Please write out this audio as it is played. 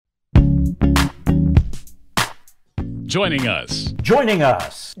Joining us. Joining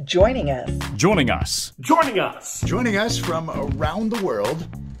us. Joining us. Joining us. Joining us. Joining us from around the world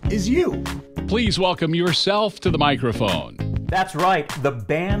is you. Please welcome yourself to the microphone. That's right. The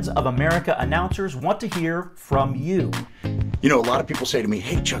Bands of America announcers want to hear from you. You know, a lot of people say to me,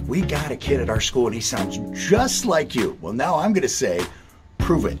 hey, Chuck, we got a kid at our school and he sounds just like you. Well, now I'm going to say,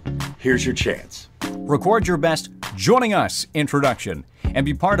 prove it. Here's your chance. Record your best Joining Us introduction and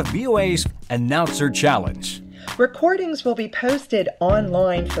be part of VOA's Announcer Challenge. Recordings will be posted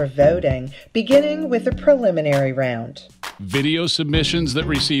online for voting, beginning with the preliminary round. Video submissions that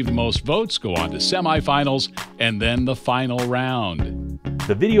receive the most votes go on to semifinals and then the final round.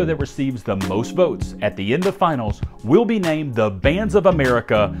 The video that receives the most votes at the end of finals will be named the Bands of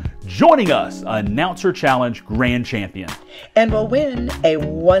America Joining Us Announcer Challenge Grand Champion. And will win a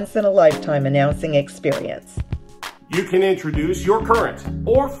once-in-a-lifetime announcing experience. You can introduce your current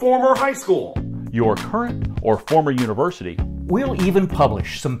or former high school, your current or former university. We'll even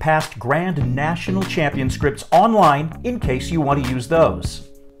publish some past Grand National Champion scripts online in case you want to use those.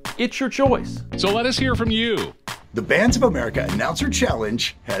 It's your choice. So let us hear from you. The Bands of America Announcer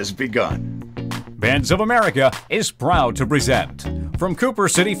Challenge has begun. Bands of America is proud to present from Cooper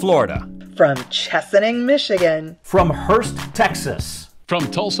City, Florida. From Chesaning, Michigan. From Hurst, Texas. From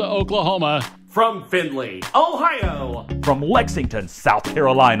Tulsa, Oklahoma. from Findlay, Ohio, from Lexington, South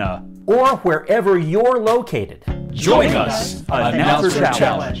Carolina, or wherever you're located. Join us, Announcer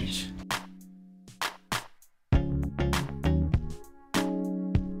Challenge.